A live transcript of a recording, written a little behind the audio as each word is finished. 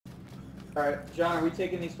Alright, John, are we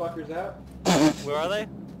taking these fuckers out? Where are they?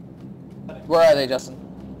 Where are they, Justin?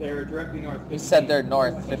 They're directly north 15. He said they're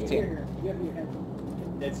north 15.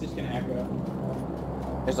 It's just gonna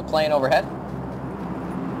echo. There's a plane overhead.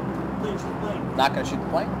 Not gonna shoot the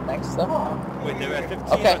plane. Thanks, though. Wait, they're at 15.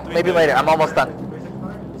 Okay, maybe later. I'm almost done.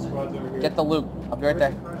 The squad's over here. Get the loot. I'll be right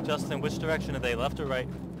there. Justin, which direction are they? Left or right?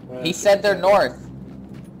 He said they're north.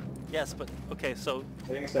 Yes, but okay, so. I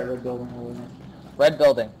think it's that red building over there. Red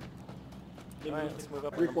building. Alright, let's move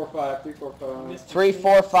up. 345, 345.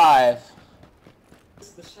 345.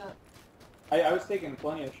 Missed the shot. I was taking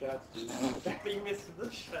plenty of shots, dude. He missed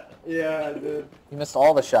the shot. Yeah, I did. You missed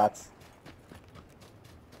all the shots.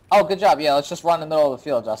 Oh, good job. Yeah, let's just run in the middle of the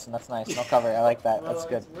field, Justin. That's nice. No cover. I like that. That's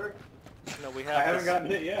good. No, we I have. haven't gotten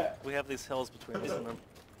hit yet. We have these hills between us and them.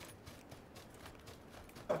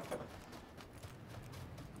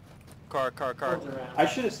 Car. I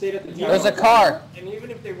should have stayed at the There's a car. And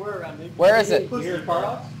even if they were around, maybe. Where is it? You hear a car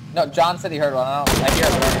off? No, John said he heard one. I hear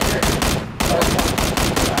it.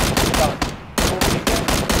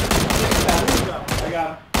 I got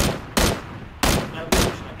him.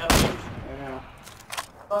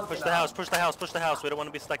 Push the house. We don't want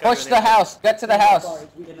to be stuck. Push the house. Get to the house.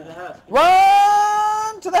 Get to the house.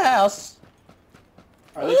 Run to the house.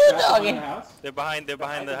 Are they Ooh, trapped doggy. in the house? They're behind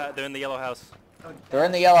the. They're in the yellow house. They're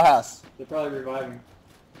in the yellow house. They're probably reviving.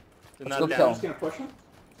 They're Let's not go down. I'm just gonna push them?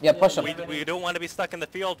 Yeah, push them. We don't want to be stuck in the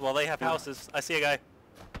field while they have houses. I see a guy.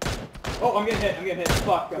 Oh, I'm getting hit.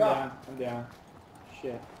 Fuck, I'm down.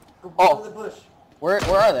 Shit. Oh. The bush. Where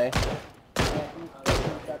are they?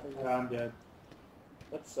 Yeah, I'm dead.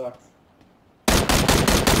 That sucks.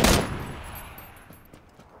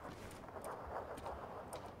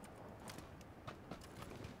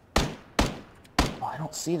 Oh, I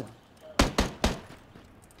don't see them.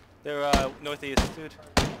 They're northeast, dude.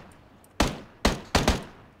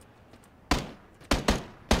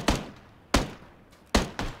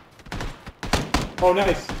 Oh,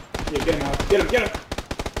 nice. Yeah, get him out. Get him.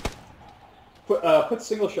 Put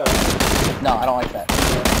single shot. No, I don't like that.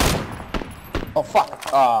 Oh, fuck.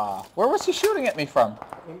 Where was he shooting at me from?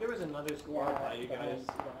 I think there was another squad by you guys.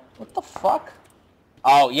 What the fuck?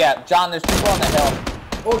 Oh, yeah. John, there's people on the hill.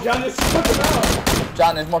 Oh, John just put them out.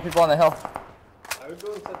 John, there's more people on the hill. I would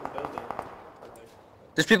go inside the building.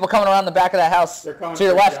 There's people coming around the back of that house. They're coming to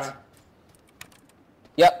your for you, left. John.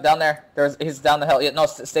 Yep, down there. He's down the hill. Yeah, no,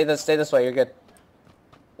 stay this way. You're good.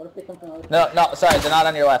 What if they come from No, sorry, they're not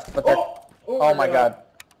on your left, but they're. Oh my god,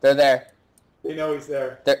 they're there. They know he's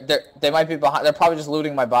there. They might be behind. They're probably just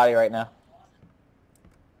looting my body right now.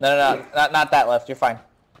 No, not that left. You're fine.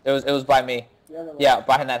 It was by me. Yeah,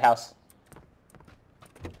 behind that house.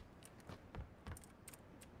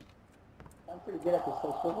 I'm pretty good at this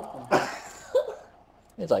whole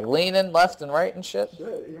He's like leaning left and right and shit.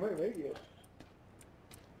 Shit, you might make it.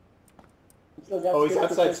 thing. Oh, he's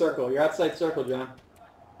outside circle. You're outside circle, John.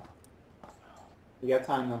 You got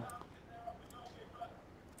time though.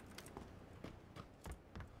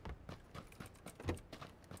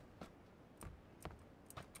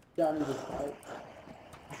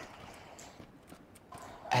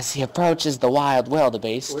 As he approaches the wild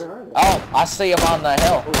wildebeest. Where are they? Oh, I see him on the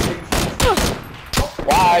hill. Oh, he's taking shots.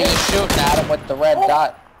 Why are you shooting at him with the red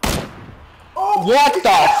dot? Oh, What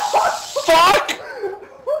the fuck?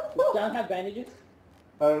 Does John have bandages?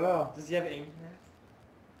 I don't know. Does he have aim?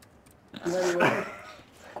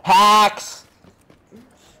 Hacks!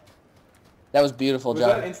 That was beautiful, Was John.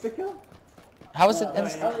 that an insta-kill? How was it?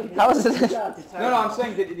 How was it? No, I'm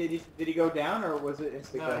saying, did he go down or was it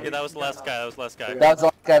insta-kill? Yeah, that was the last guy. That was the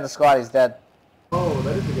last guy in the squad. He's dead. Oh,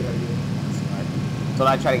 that is a good idea. That's what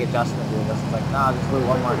I try to get Justin to do. Justin's like, nah, just loot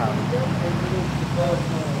one more house.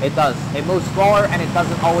 It does. It moves slower, and it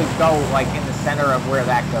doesn't always go like in the center of where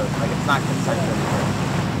that goes. Like it's not concentric,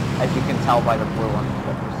 as you can tell by the blue one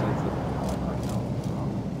that precedes it.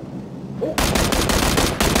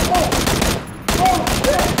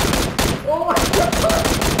 Oh my god!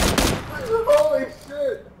 Holy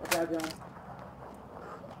shit!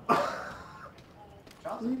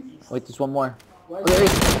 Wait, there's one more. Get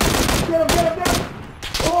him!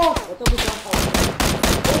 Oh!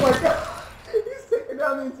 Oh my god! He's taking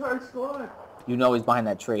down the entire squad! You know he's behind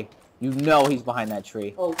that tree. You know he's behind that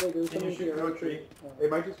tree. Oh, wait, there's Can you shoot no tree? It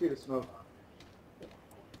might just be the smoke.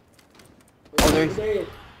 Oh, there's... There he is.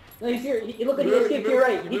 No, he's here. Look at his skip to your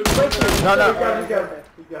right. He's right there. No, no.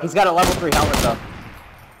 He's He's got a level 3 helmet, though.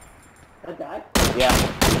 That guy? Yeah.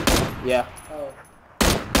 Yeah. Oh.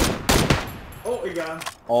 Oh, he got him.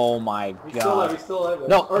 Oh my He's still alive, god. he's still alive.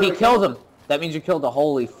 No, he killed him. That means you killed the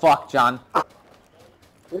holy fuck, John. What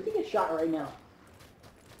if he gets shot right now?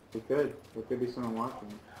 We could. There could be someone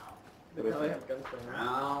watching. They probably have guns there.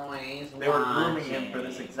 Always They were grooming him for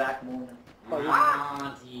this exact moment.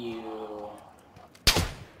 Want you.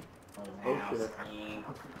 Oh shit.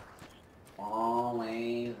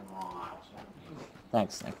 Always watching.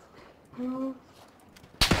 Thanks, Nick. You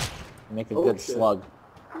make a Oh, good shit. slug.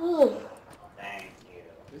 Thank you.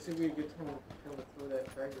 This would be a good time to throw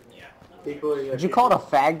that frag grenade. Yeah. Equally, Did you call it a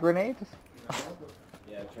fag grenade?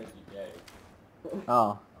 Yeah, tricky gay.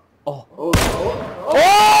 Oh. Oh. Oh,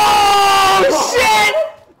 Oh,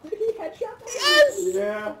 shit! Did he headshot that? Yes!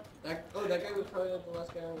 yeah. That guy was probably the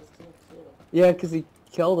last guy on his team too. Yeah, because he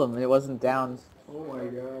killed him. It wasn't down. Oh my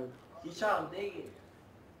god. He shot him naked.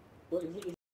 What, is he